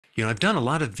I've done a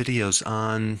lot of videos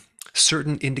on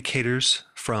certain indicators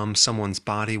from someone's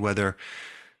body, whether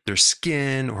their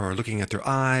skin or looking at their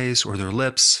eyes or their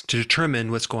lips to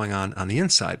determine what's going on the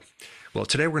inside. Well,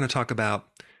 today we're going to talk about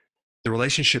the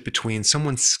relationship between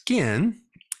someone's skin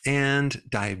and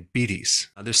diabetes.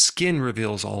 Their skin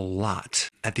reveals a lot.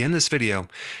 At the end of this video,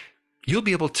 you'll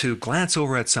be able to glance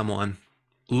over at someone,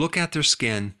 look at their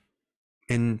skin,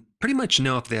 and pretty much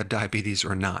know if they have diabetes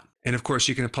or not. And of course,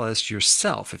 you can apply this to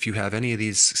yourself. If you have any of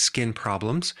these skin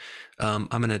problems, I'm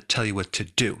going to tell you what to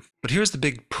do. But here's the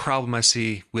big problem I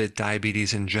see with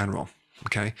diabetes in general.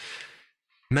 Okay.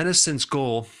 Medicine's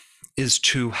goal is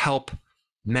to help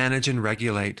manage and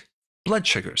regulate blood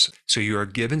sugars. So you are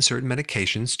given certain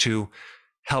medications to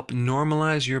help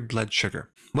normalize your blood sugar.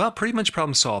 Well, pretty much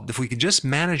problem solved. If we could just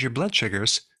manage your blood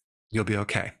sugars, you'll be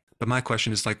okay. But my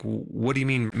question is what do you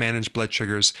mean manage blood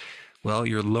sugars? Well,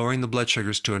 you're lowering the blood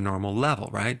sugars to a normal level,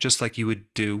 right? Just like you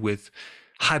would do with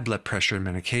high blood pressure and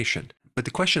medication. But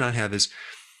the question I have is,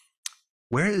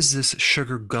 where is this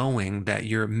sugar going that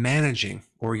you're managing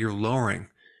or you're lowering?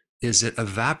 Is it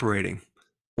evaporating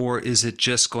or is it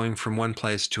just going from one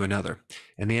place to another?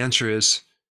 And the answer is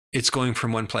it's going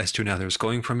from one place to another. It's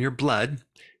going from your blood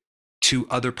to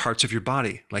other parts of your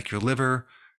body, like your liver,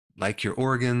 like your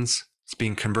organs. It's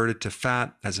being converted to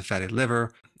fat as a fatty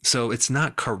liver. So it's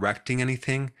not correcting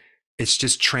anything. It's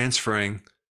just transferring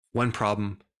one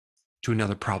problem to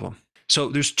another problem. So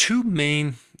there's two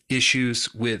main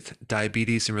issues with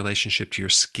diabetes in relationship to your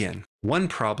skin. One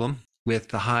problem with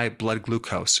the high blood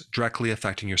glucose directly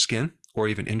affecting your skin or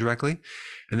even indirectly.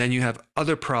 And then you have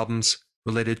other problems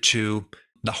related to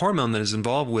the hormone that is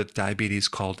involved with diabetes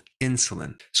called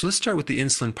insulin. So let's start with the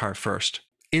insulin part first.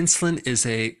 Insulin is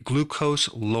a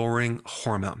glucose lowering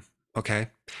hormone, okay?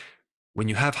 When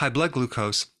you have high blood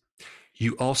glucose,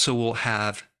 you also will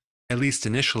have, at least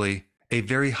initially, a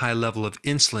very high level of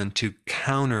insulin to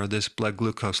counter this blood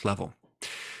glucose level.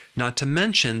 Not to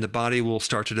mention, the body will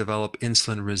start to develop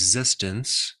insulin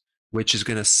resistance, which is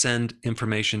going to send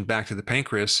information back to the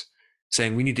pancreas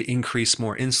saying we need to increase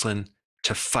more insulin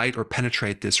to fight or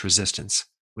penetrate this resistance.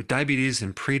 With diabetes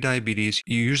and pre-diabetes,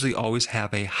 you usually always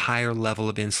have a higher level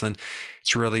of insulin.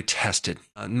 It's rarely tested.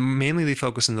 Mainly they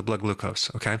focus on the blood glucose,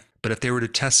 okay? But if they were to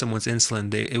test someone's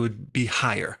insulin, it would be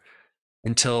higher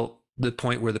until the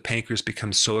point where the pancreas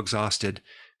becomes so exhausted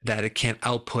that it can't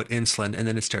output insulin and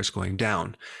then it starts going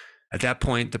down. At that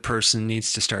point, the person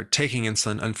needs to start taking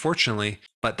insulin, unfortunately,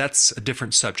 but that's a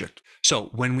different subject. So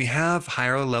when we have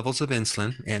higher levels of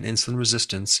insulin and insulin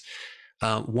resistance,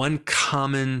 one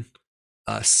common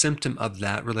symptom of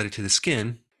that related to the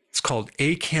skin, it's called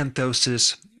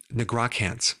acanthosis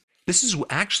nigricans. This is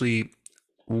actually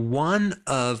one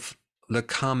of the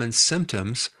common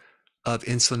symptoms of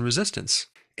insulin resistance.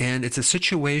 And it's a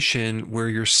situation where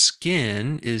your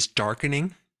skin is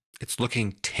darkening, it's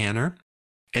looking tanner,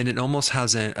 and it almost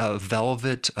has a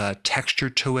velvet texture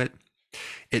to it.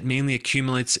 It mainly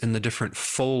accumulates in the different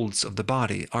folds of the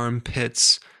body,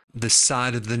 armpits, the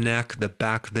side of the neck, the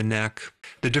back of the neck,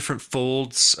 the different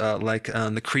folds like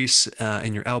on the crease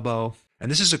in your elbow.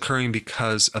 And this is occurring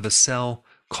because of a cell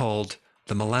called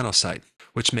the melanocyte,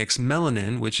 which makes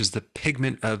melanin, which is the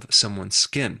pigment of someone's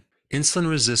skin. Insulin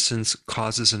resistance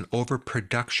causes an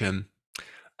overproduction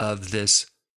of this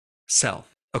cell.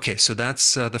 Okay, so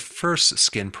that's the first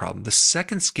skin problem. The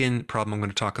second skin problem I'm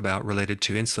going to talk about related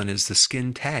to insulin is the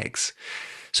skin tags.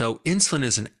 So insulin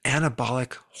is an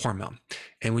anabolic hormone.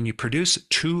 And when you produce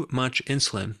too much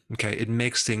insulin, okay, it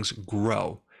makes things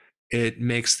grow. It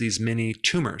makes these mini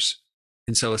tumors.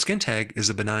 And so a skin tag is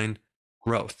a benign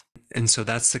growth. And so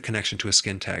that's the connection to a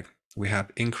skin tag. We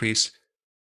have increased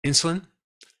insulin,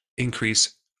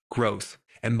 increase growth.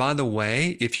 And by the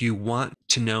way, if you want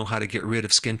to know how to get rid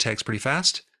of skin tags pretty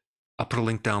fast, I'll put a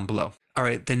link down below. All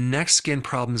right, the next skin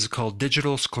problem is called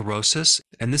digital sclerosis.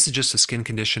 And this is just a skin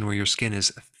condition where your skin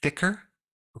is thicker.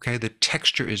 Okay, the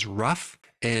texture is rough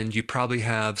and you probably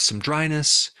have some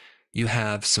dryness, you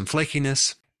have some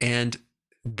flakiness, and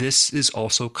this is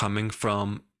also coming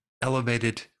from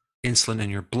elevated insulin in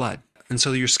your blood. And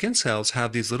so your skin cells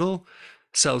have these little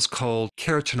cells called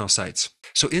keratinocytes.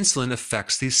 So insulin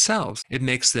affects these cells. It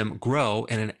makes them grow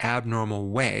in an abnormal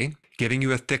way, giving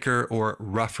you a thicker or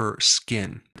rougher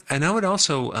skin. And I would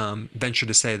also venture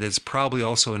to say that it's probably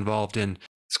also involved in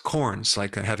corns,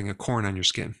 like having a corn on your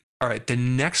skin. All right, the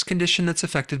next condition that's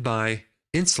affected by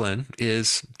insulin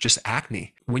is just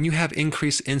acne. When you have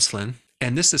increased insulin,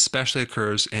 and this especially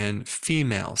occurs in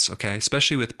females, okay,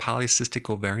 especially with polycystic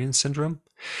ovarian syndrome,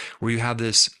 where you have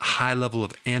this high level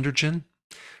of androgen,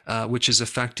 which is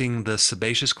affecting the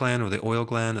sebaceous gland or the oil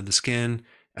gland of the skin,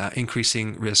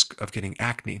 increasing risk of getting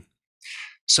acne.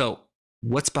 So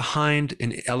what's behind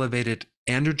an elevated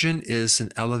androgen is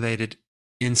an elevated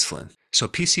insulin. So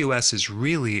PCOS is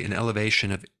really an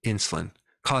elevation of insulin,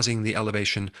 causing the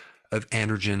elevation of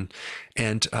androgen,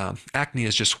 and acne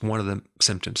is just one of the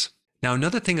symptoms. Now,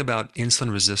 another thing about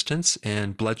insulin resistance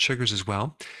and blood sugars as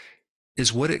well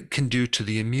is what it can do to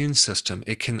the immune system.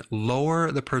 It can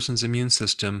lower the person's immune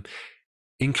system,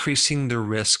 increasing the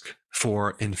risk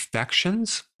for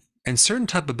infections. And certain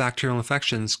type of bacterial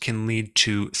infections can lead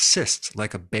to cysts,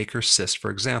 like a Baker's cyst, for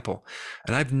example.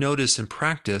 And I've noticed in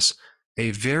practice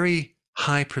a very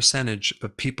high percentage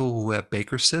of people who have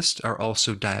Baker's cysts are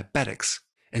also diabetics.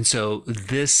 And so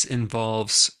this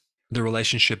involves the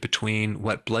relationship between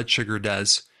what blood sugar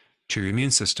does to your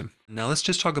immune system. Now let's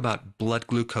just talk about blood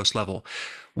glucose level.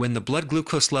 When the blood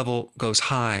glucose level goes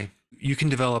high, you can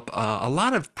develop a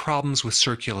lot of problems with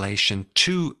circulation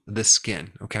to the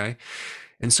skin, okay?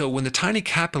 And so when the tiny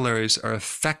capillaries are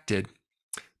affected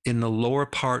in the lower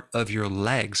part of your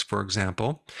legs, for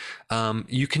example,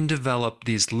 you can develop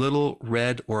these little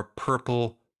red or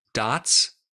purple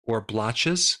dots or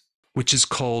blotches, which is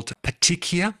called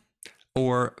petechia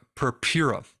or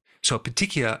purpura. So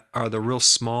petechia are the real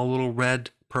small little red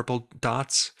purple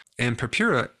dots, and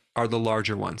purpura are the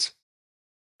larger ones.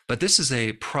 But this is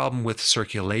a problem with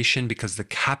circulation because the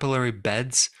capillary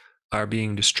beds are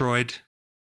being destroyed,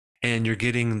 and you're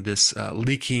getting this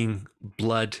leaking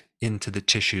blood into the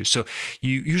tissues. So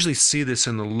you usually see this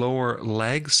in the lower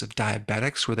legs of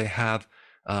diabetics, where they have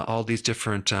all these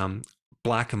different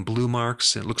black and blue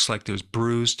marks. It looks like there's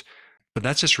bruised, but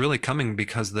that's just really coming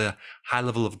because the high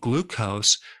level of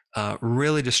glucose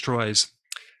really destroys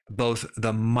both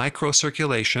the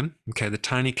microcirculation, okay, the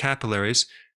tiny capillaries,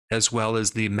 as well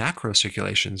as the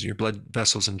macrocirculations, your blood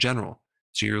vessels in general.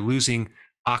 So you're losing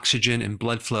oxygen and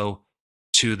blood flow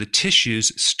to the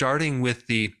tissues, starting with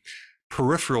the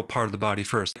peripheral part of the body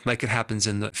first, like it happens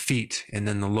in the feet and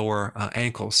then the lower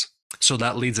ankles. So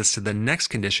that leads us to the next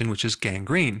condition, which is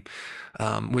gangrene,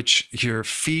 which your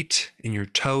feet and your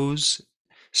toes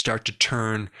start to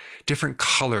turn different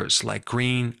colors like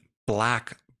green,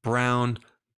 black, brown,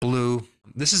 blue.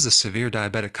 This is a severe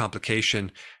diabetic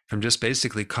complication from just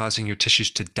basically causing your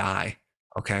tissues to die,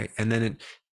 okay? And then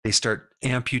they start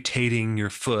amputating your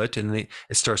foot, and it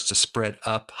starts to spread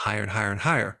up higher and higher and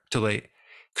higher till they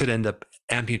could end up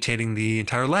amputating the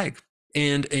entire leg.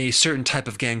 And a certain type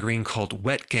of gangrene called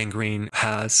wet gangrene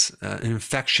has an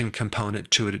infection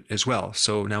component to it as well.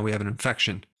 So now we have an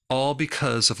infection, all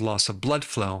because of loss of blood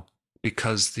flow,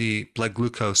 because the blood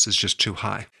glucose is just too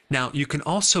high. Now, you can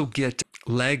also get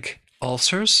leg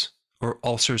ulcers or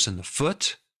ulcers in the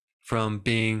foot from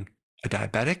being a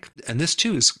diabetic. And this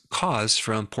too is caused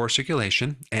from poor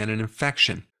circulation and an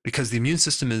infection because the immune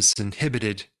system is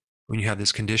inhibited when you have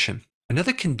this condition.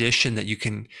 Another condition that you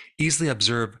can easily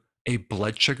observe a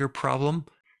blood sugar problem,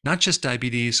 not just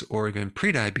diabetes or even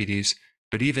prediabetes,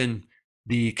 but even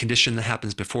the condition that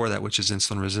happens before that, which is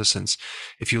insulin resistance.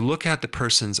 If you look at the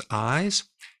person's eyes,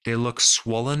 they look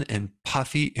swollen and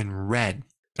puffy and red.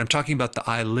 I'm talking about the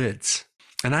eyelids.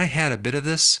 And I had a bit of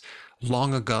this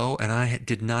long ago, and I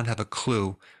did not have a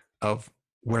clue of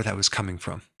where that was coming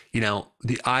from. You know,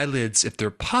 the eyelids, if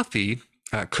they're puffy,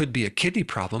 could be a kidney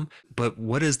problem, but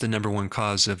what is the number one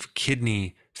cause of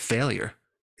kidney failure?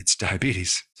 It's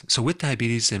diabetes. So with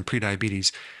diabetes and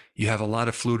prediabetes, you have a lot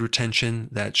of fluid retention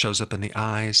that shows up in the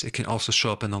eyes. It can also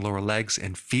show up in the lower legs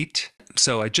and feet.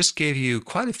 So I just gave you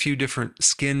quite a few different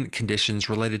skin conditions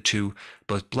related to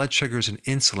both blood sugars and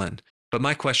insulin. But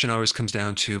my question always comes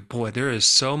down to, boy, there is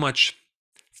so much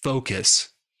focus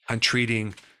on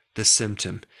treating the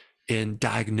symptom, in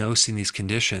diagnosing these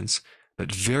conditions,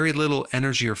 but very little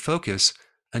energy or focus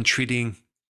on treating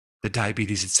the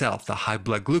diabetes itself, the high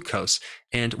blood glucose,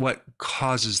 and what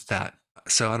causes that.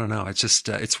 So I don't know. It's just,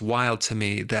 it's wild to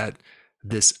me that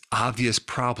this obvious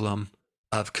problem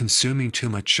of consuming too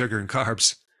much sugar and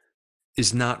carbs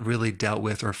is not really dealt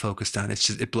with or focused on. It's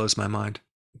just, it blows my mind.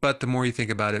 But the more you think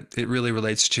about it, it really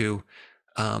relates to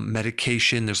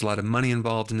medication. There's a lot of money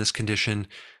involved in this condition.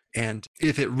 And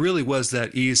if it really was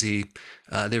that easy,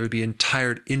 there would be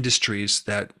entire industries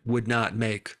that would not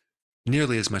make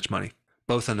nearly as much money,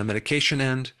 both on the medication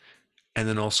end and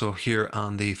then also here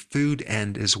on the food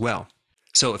end as well.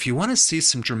 So if you want to see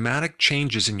some dramatic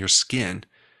changes in your skin,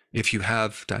 if you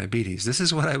have diabetes, this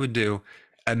is what I would do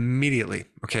immediately.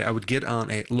 Okay, I would get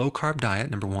on a low carb diet,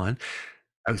 number one.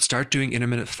 I would start doing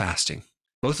intermittent fasting.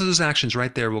 Both of those actions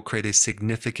right there will create a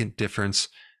significant difference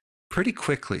pretty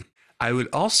quickly. I would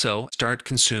also start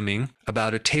consuming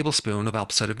about a tablespoon of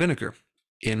apple cider vinegar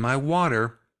in my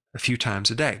water a few times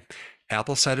a day.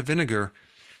 Apple cider vinegar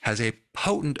has a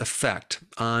potent effect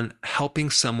on helping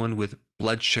someone with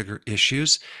blood sugar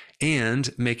issues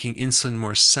and making insulin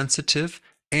more sensitive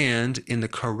and in the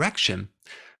correction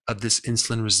of this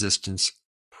insulin resistance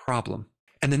problem.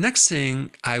 And the next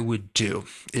thing I would do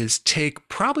is take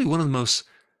probably one of the most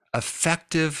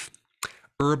effective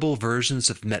herbal versions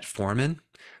of metformin,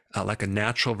 like a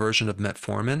natural version of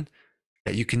metformin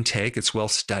that you can take. It's well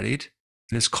studied,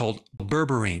 and it's called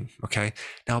Berberine. Okay.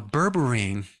 Now,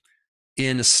 Berberine,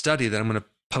 in a study that I'm going to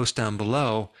post down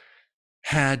below,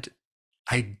 had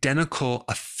identical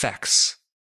effects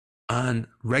on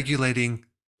regulating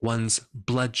one's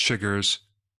blood sugars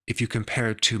if you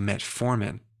compare it to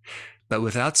metformin, but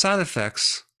without side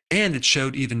effects. And it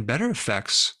showed even better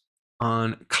effects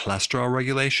on cholesterol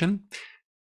regulation,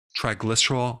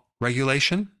 triglycerol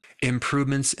regulation,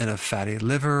 improvements in a fatty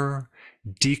liver,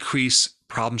 decrease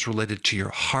problems related to your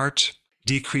heart,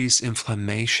 decrease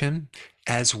inflammation,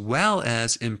 as well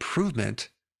as improvement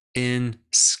in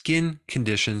skin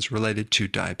conditions related to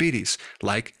diabetes,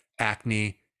 like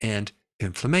acne and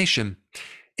inflammation.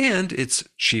 And it's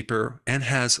cheaper and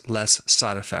has less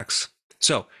side effects.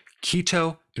 So,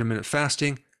 keto, intermittent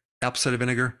fasting, apple cider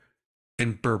vinegar,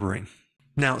 and berberine.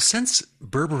 Now, since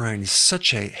berberine is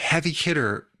such a heavy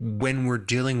hitter when we're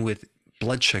dealing with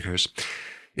blood sugars,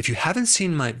 if you haven't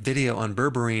seen my video on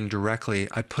berberine directly,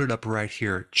 I put it up right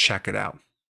here. Check it out.